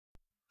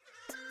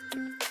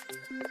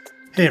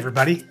Hey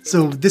everybody,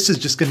 so this is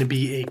just going to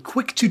be a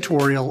quick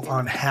tutorial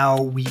on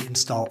how we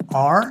install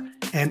R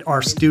and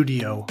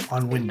RStudio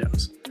on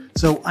Windows.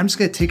 So I'm just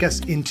going to take us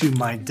into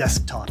my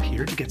desktop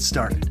here to get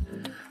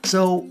started.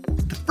 So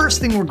the first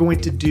thing we're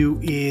going to do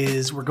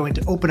is we're going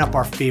to open up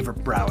our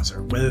favorite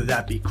browser, whether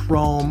that be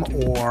Chrome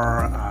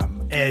or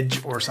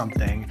Edge or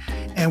something,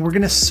 and we're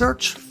going to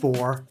search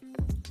for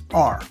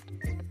R,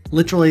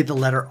 literally the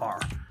letter R.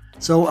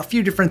 So a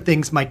few different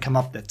things might come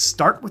up that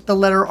start with the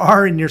letter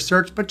R in your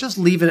search, but just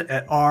leave it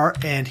at R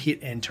and hit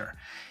enter.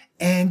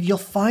 And you'll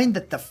find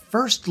that the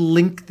first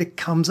link that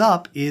comes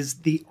up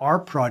is the R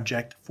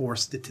project for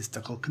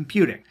statistical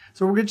computing.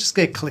 So we're just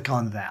going to click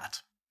on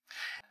that.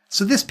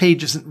 So this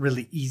page isn't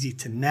really easy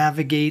to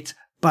navigate,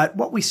 but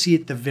what we see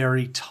at the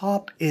very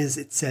top is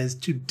it says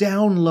to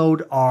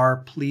download R,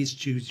 please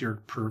choose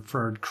your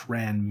preferred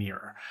CRAN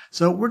mirror.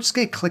 So we're just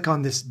going to click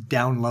on this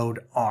download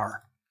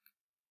R.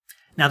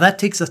 Now that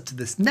takes us to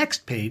this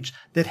next page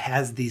that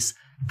has these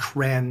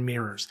CRAN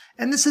mirrors.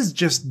 And this is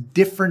just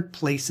different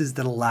places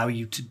that allow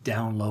you to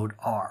download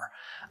R.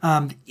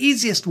 The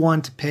easiest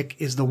one to pick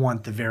is the one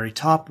at the very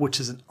top, which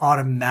is an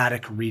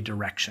automatic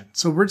redirection.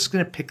 So we're just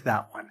going to pick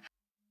that one.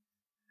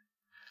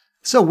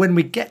 So when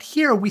we get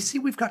here, we see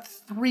we've got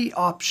three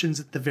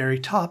options at the very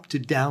top to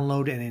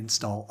download and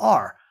install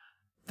R.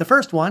 The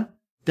first one,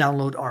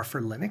 download R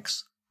for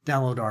Linux,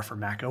 download R for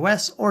Mac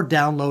OS, or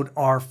download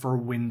R for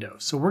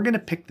Windows. So we're going to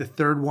pick the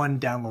third one,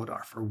 download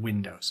R for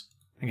Windows.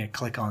 I'm going to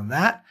click on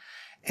that.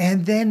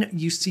 And then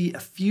you see a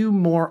few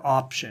more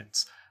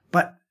options.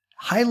 But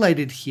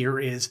highlighted here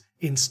is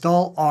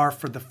install R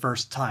for the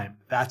first time.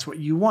 That's what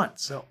you want.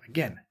 So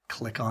again,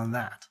 click on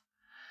that.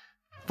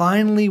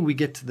 Finally, we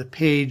get to the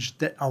page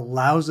that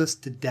allows us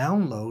to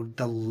download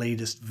the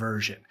latest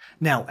version.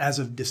 Now, as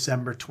of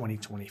December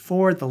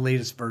 2024, the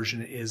latest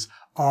version is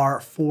R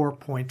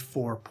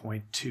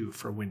 4.4.2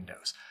 for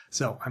Windows.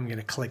 So I'm going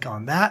to click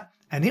on that,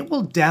 and it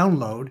will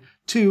download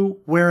to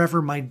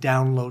wherever my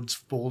downloads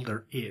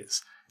folder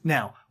is.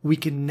 Now, we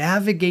can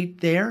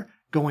navigate there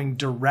going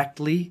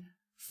directly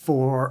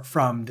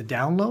from the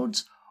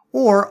downloads,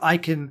 or I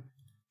can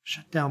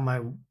shut down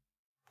my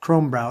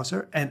Chrome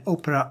browser and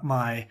open up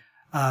my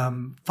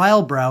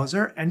file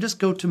browser and just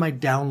go to my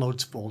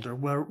downloads folder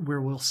where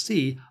we'll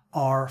see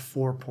R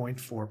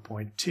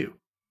 4.4.2.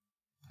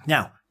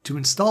 Now, to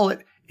install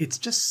it, it's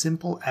just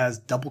simple as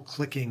double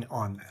clicking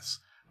on this.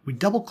 We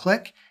double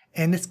click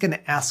and it's going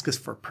to ask us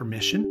for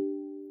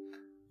permission.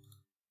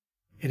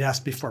 It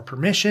asked me for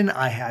permission.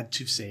 I had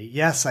to say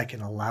yes, I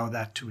can allow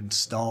that to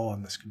install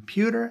on this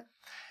computer.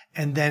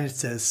 And then it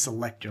says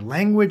select your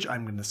language.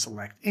 I'm going to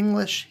select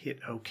English, hit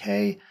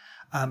OK.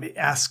 It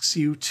asks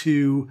you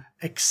to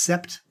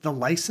accept the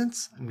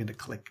license. I'm going to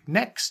click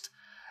next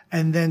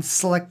and then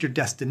select your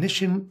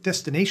destination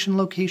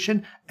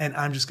location. And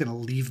I'm just going to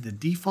leave the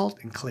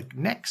default and click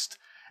next.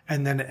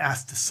 And then it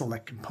asks to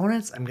select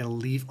components. I'm going to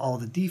leave all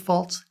the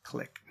defaults,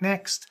 click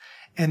next.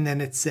 And then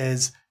it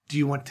says, do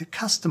you want to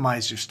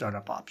customize your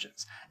startup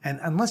options? And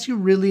unless you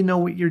really know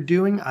what you're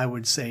doing, I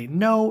would say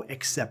no,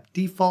 accept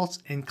defaults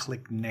and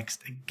click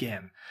next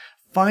again.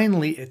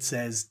 Finally, it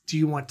says, do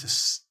you want to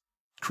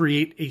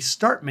create a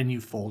start menu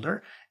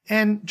folder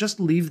and just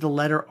leave the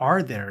letter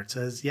R there. It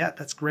says, yeah,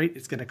 that's great.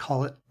 It's going to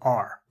call it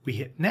R. We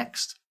hit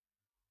next.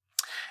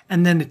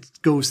 And then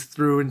it goes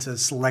through and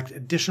says select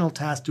additional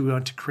tasks. Do we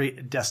want to create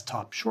a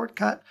desktop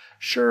shortcut?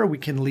 Sure, we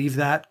can leave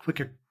that.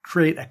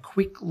 Create a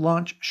quick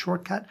launch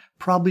shortcut.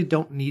 Probably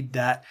don't need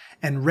that.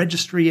 And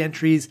registry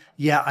entries,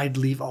 yeah, I'd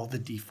leave all the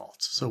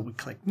defaults. So we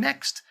click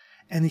next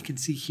and you can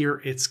see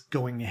here it's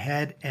going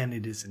ahead and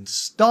it is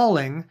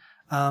installing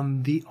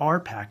the R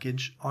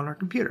package on our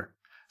computer.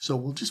 So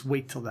we'll just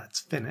wait till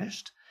that's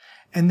finished.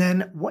 And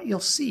then what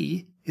you'll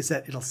see is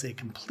that it'll say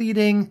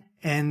completing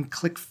and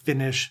click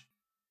finish.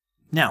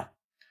 Now,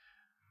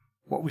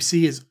 what we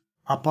see is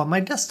up on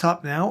my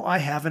desktop now, I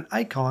have an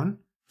icon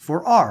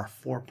for R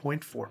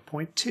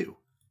 4.4.2.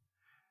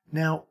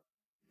 Now,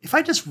 if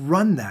I just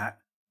run that,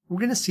 we're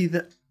going to see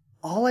that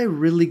all I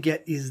really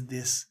get is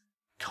this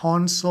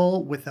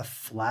console with a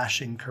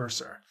flashing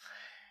cursor.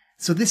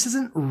 So this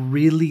isn't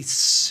really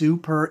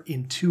super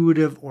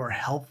intuitive or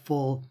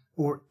helpful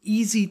or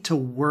easy to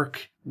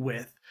work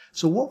with.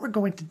 So what we're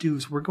going to do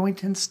is we're going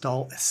to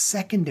install a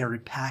secondary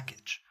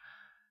package.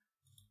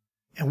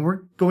 And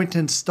we're going to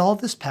install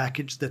this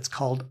package that's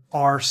called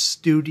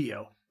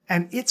RStudio.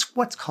 And it's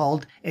what's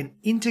called an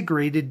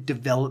Integrated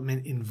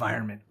Development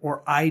Environment,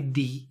 or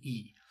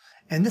IDE.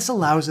 And this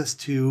allows us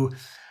to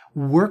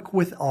work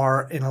with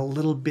R in a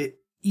little bit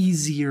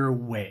easier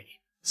way.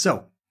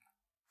 So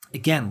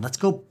again, let's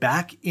go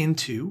back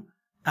into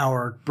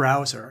our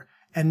browser.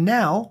 And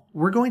now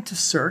we're going to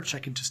search. I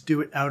can just do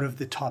it out of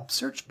the top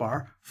search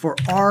bar for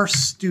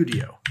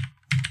RStudio.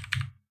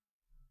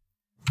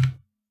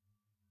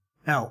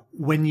 Now,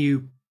 when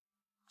you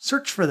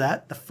search for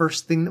that, the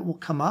first thing that will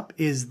come up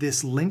is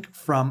this link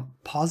from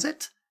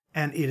Posit,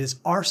 and it is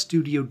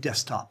RStudio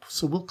Desktop.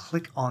 So we'll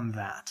click on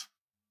that.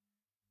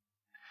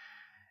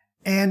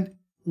 And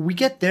we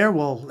get there,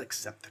 we'll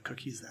accept the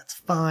cookies, that's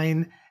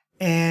fine.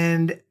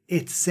 and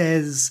it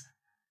says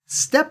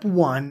step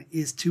 1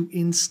 is to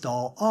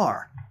install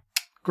R.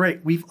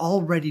 Great, we've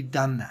already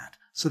done that.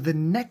 So the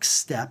next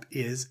step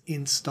is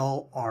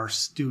install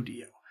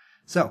RStudio.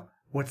 So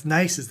what's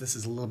nice is this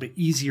is a little bit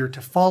easier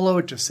to follow.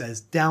 It just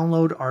says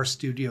download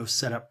RStudio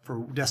setup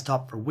for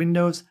desktop for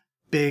Windows.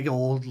 Big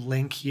old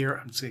link here.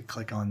 I'm just going to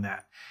click on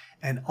that.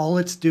 And all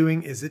it's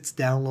doing is it's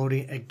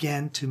downloading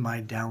again to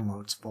my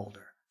downloads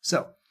folder.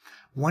 So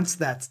once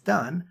that's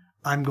done,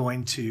 I'm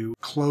going to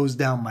close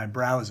down my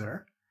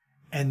browser,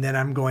 and then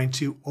I'm going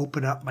to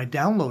open up my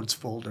downloads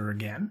folder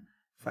again.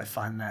 If I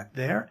find that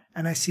there,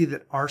 and I see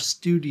that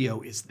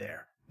RStudio is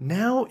there.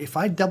 Now, if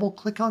I double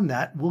click on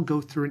that, we'll go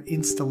through an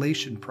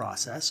installation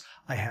process.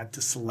 I had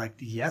to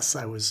select yes,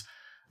 I was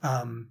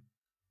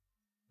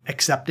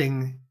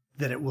accepting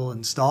that it will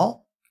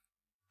install.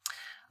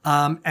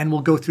 And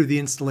we'll go through the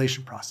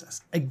installation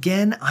process.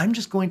 Again, I'm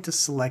just going to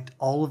select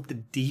all of the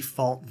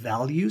default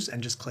values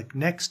and just click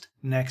next,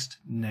 next,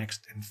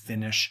 next, and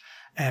finish,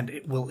 and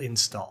it will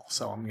install.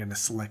 So I'm going to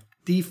select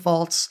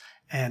defaults,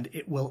 and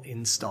it will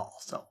install.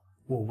 So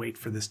we'll wait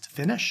for this to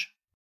finish.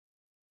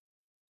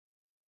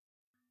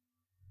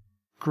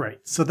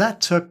 Great. So that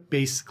took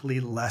basically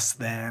less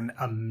than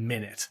a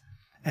minute.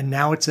 And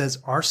now it says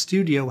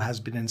RStudio has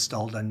been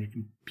installed on your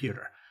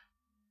computer.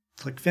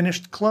 Click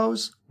Finish to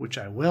close, which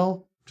I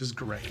will, which is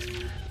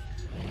great.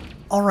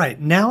 All right,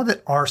 now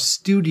that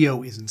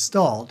RStudio is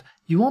installed,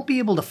 you won't be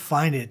able to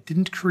find it. It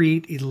didn't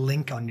create a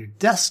link on your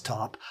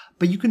desktop,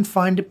 but you can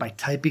find it by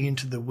typing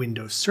into the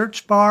Windows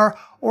search bar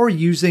or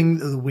using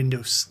the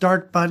Windows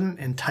Start button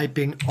and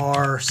typing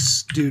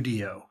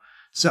RStudio.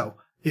 So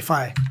if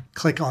I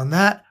click on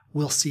that,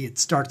 we'll see it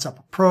starts up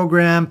a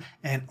program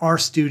and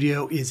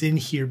RStudio is in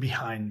here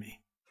behind me.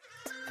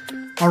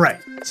 All right,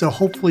 so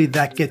hopefully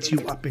that gets you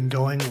up and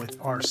going with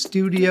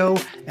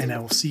RStudio, and I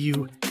will see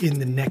you in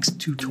the next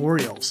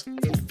tutorials.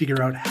 We'll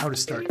figure out how to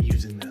start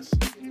using this.